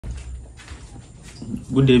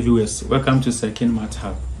Good day, viewers. Welcome to Second Math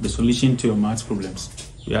Hub, the solution to your math problems.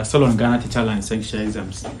 We are still on Ghana Teacher Licensure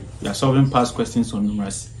exams. We are solving past questions on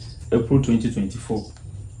Numeracy, April 2024.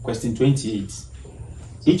 Question 28.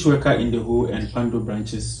 Each worker in the Ho and Pando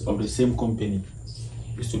branches of the same company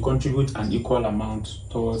is to contribute an equal amount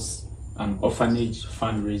towards an orphanage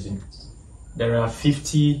fundraising. There are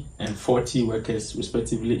 50 and 40 workers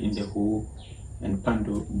respectively in the Ho and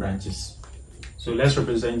Pando branches. So let's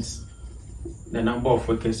represent the number of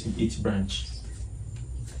workers in each branch.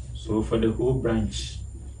 So for the whole branch,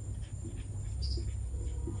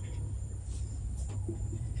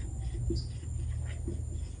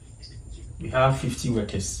 we have 50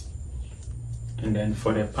 workers, and then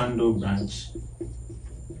for the Pando branch,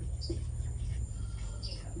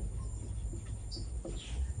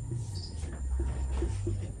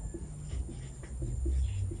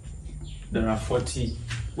 there are 40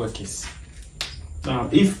 workers. Now,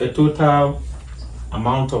 if a total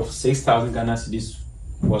amount of 6,000 Ghana cedis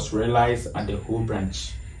was realized at the whole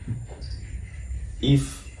branch,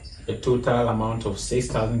 if a total amount of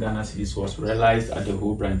 6,000 Ghana cedis was realized at the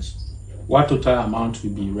whole branch, what total amount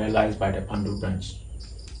will be realized by the Pando branch?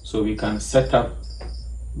 So we can set up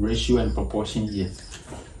ratio and proportion here.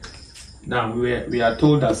 Now, we are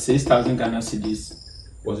told that 6,000 Ghana cedis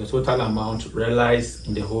was the total amount realized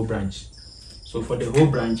in the whole branch. So for the whole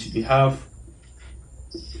branch, we have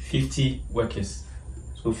 50 workers.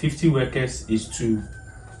 So 50 workers is to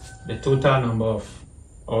the total number of,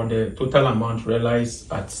 or the total amount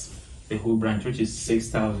realized at the whole branch, which is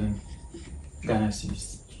 6,000 Ghana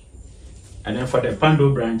cedis. And then for the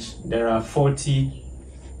Pando branch, there are 40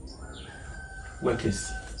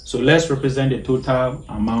 workers. So let's represent the total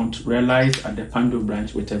amount realized at the Pando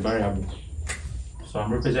branch with a variable. So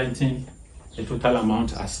I'm representing the total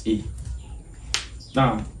amount as A.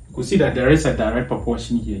 Now, you can see that there is a direct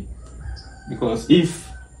proportion here, because if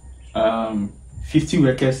 50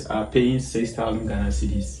 workers are paying 6,000 Ghana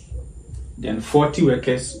cedis, then 40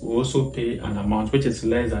 workers will also pay an amount which is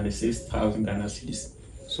less than the 6,000 Ghana cedis.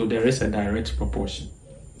 So there is a direct proportion.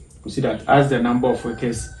 You see that as the number of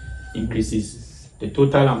workers increases, the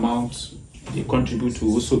total amount they contribute to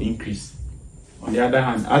also increase. On the other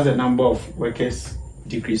hand, as the number of workers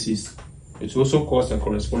decreases, it will also cause a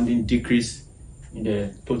corresponding decrease in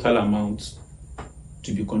the total amount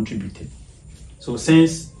to be contributed. So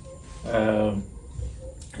since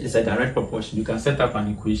it's a direct proportion, you can set up an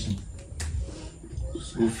equation.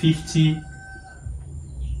 So 50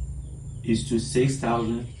 is to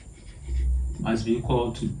 6,000 must be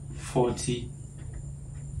equal to 40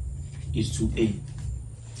 is to A.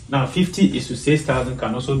 Now 50 is to 6,000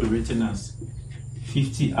 can also be written as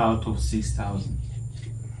 50 out of 6,000.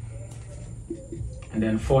 And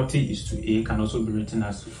then 40 is to A can also be written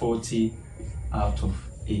as 40 out of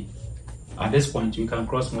A. At this point, you can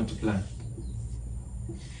cross multiply.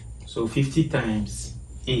 So 50 times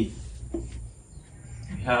A,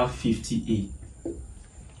 we have 50A.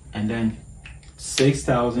 And then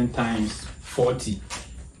 6,000 times 40.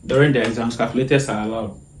 During the exams, calculators are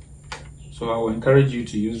allowed. So I will encourage you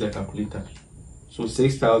to use the calculator. So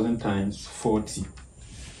 6,000 times 40,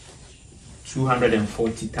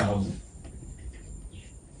 240,000.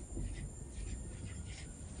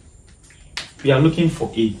 We are looking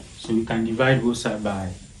for A, so we can divide both sides by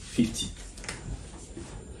 50.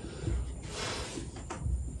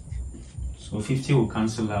 So 50 will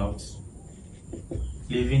cancel out,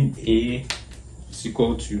 leaving A is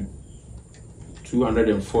equal to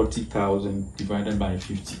 240,000 divided by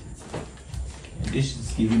 50. And this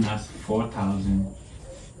is giving us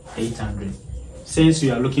 4,800. Since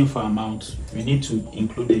we are looking for amount, we need to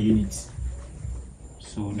include the units.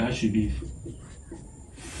 So that should be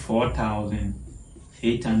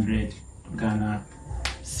 4,800 Ghana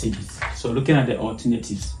cedis. So looking at the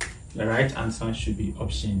alternatives, the right answer should be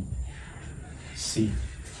option C.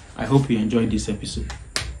 I hope you enjoyed this episode.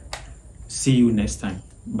 See you next time.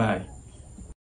 Bye.